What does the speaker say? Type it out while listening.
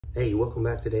Hey, welcome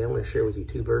back. Today I'm going to share with you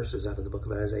two verses out of the book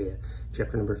of Isaiah,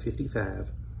 chapter number 55.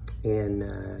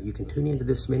 And you can tune into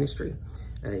this ministry.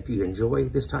 If you enjoy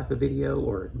this type of video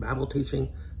or Bible teaching,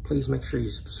 please make sure you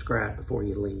subscribe before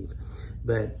you leave.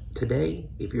 But today,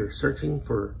 if you're searching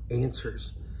for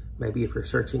answers, maybe if you're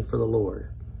searching for the Lord,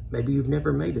 maybe you've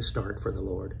never made a start for the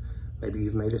Lord, maybe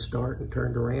you've made a start and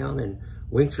turned around and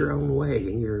went your own way,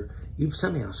 and you've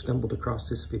somehow stumbled across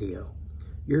this video,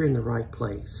 you're in the right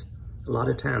place. A lot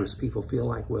of times people feel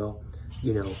like, well,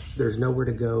 you know, there's nowhere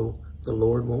to go. The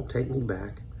Lord won't take me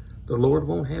back. The Lord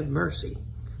won't have mercy.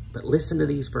 But listen to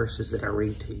these verses that I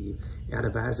read to you out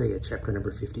of Isaiah chapter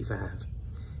number 55.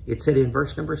 It said in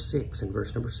verse number 6 and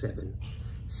verse number 7,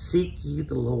 "Seek ye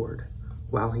the Lord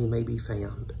while he may be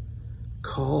found.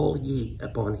 Call ye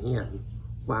upon him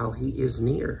while he is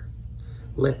near.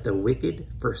 Let the wicked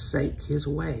forsake his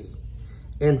way,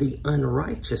 and the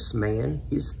unrighteous man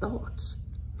his thoughts.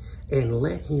 And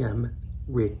let him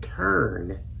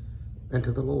return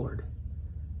unto the Lord,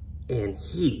 and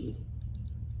he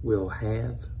will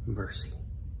have mercy."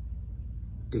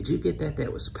 Did you get that?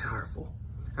 That was powerful.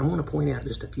 I want to point out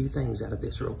just a few things out of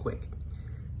this real quick.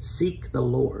 Seek the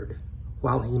Lord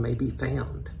while he may be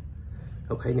found.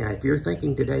 Okay, now if you're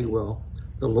thinking today, well,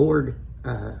 the Lord,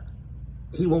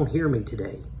 he won't hear me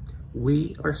today.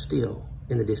 We are still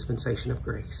in the dispensation of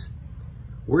grace.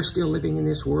 We're still living in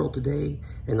this world today,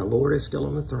 and the Lord is still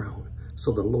on the throne,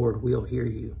 so the Lord will hear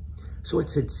you. So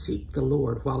it said, seek the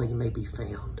Lord while he may be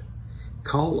found.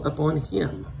 Call upon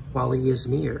him while he is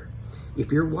near.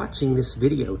 If you're watching this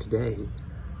video today,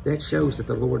 that shows that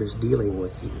the Lord is dealing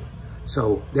with you.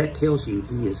 So that tells you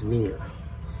he is near.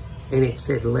 And it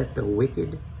said, let the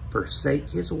wicked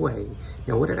forsake his way.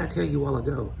 Now, what did I tell you a while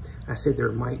ago? I said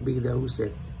there might be those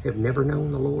that have never known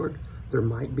the Lord. There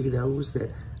might be those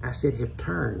that I said have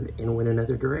turned and went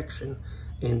another direction,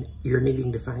 and you're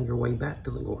needing to find your way back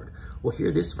to the Lord. Well,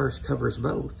 here this verse covers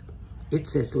both. It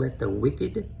says, let the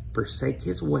wicked forsake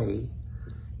his way,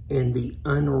 and the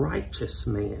unrighteous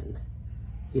man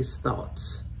his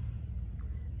thoughts,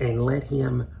 and let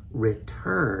him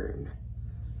return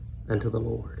unto the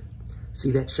Lord.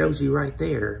 See, that shows you right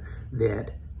there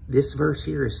that this verse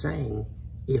here is saying,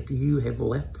 if you have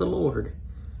left the Lord,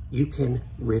 you can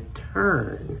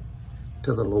return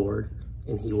to the Lord,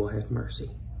 and he will have mercy.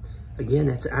 Again,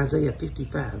 that's Isaiah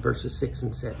 55, verses 6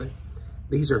 and 7.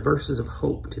 These are verses of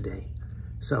hope today.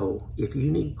 So if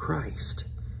you need Christ,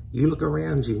 you look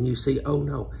around you and you see, oh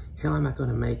no, how am I going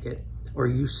to make it? Or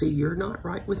you see you're not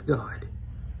right with God.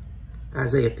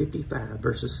 Isaiah 55,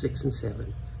 verses 6 and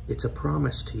 7. It's a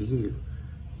promise to you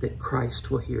that Christ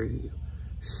will hear you.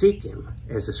 Seek him,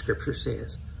 as the scripture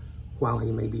says, while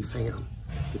he may be found.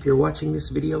 If you're watching this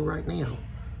video right now,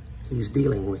 he's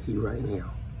dealing with you right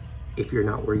now, if you're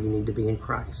not where you need to be in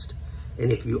Christ.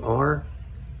 And if you are,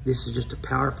 this is just a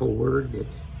powerful word that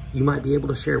you might be able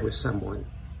to share with someone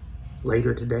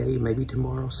later today, maybe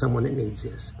tomorrow, someone that needs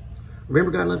this.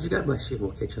 Remember, God loves you. God bless you, and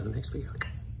we'll catch you on the next video.